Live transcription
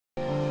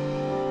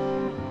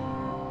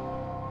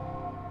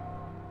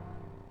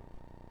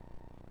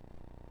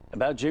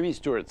about Jimmy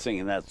Stewart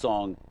singing that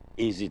song,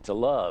 Easy to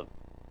Love.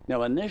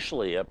 Now,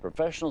 initially, a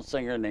professional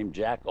singer named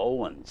Jack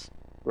Owens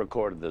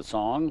recorded the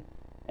song,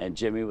 and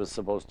Jimmy was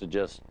supposed to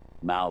just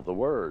mouth the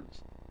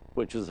words,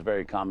 which was a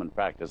very common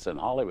practice in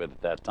Hollywood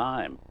at that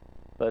time.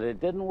 But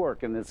it didn't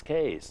work in this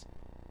case.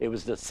 It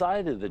was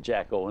decided that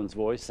Jack Owens'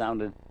 voice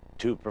sounded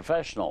too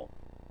professional,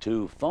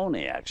 too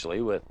phony,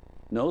 actually, with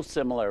no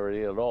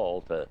similarity at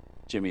all to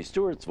Jimmy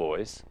Stewart's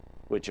voice,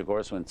 which, of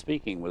course, when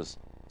speaking was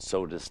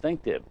so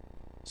distinctive.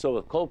 So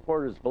with Cole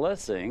Porter's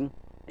blessing,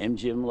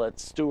 MGM let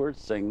Stewart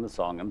sing the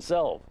song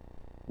himself,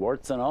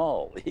 warts and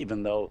all,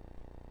 even though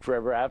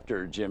forever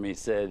after Jimmy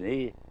said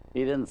he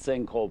didn't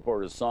sing Cole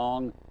Porter's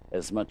song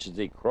as much as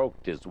he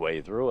croaked his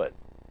way through it.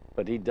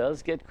 But he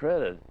does get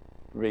credit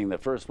for being the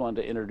first one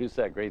to introduce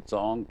that great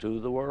song to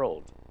the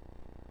world.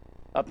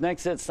 Up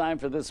next, it's time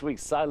for this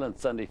week's Silent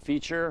Sunday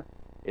feature.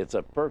 It's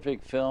a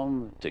perfect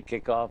film to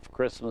kick off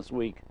Christmas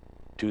week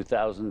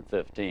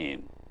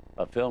 2015.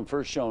 A film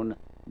first shown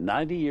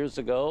 90 years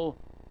ago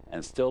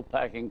and still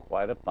packing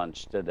quite a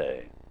punch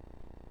today.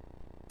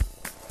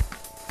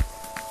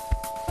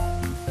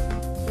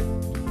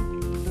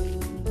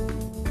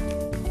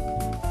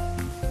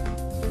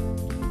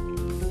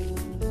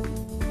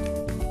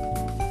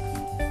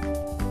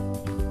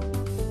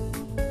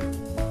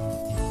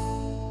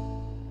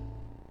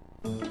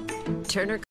 Turner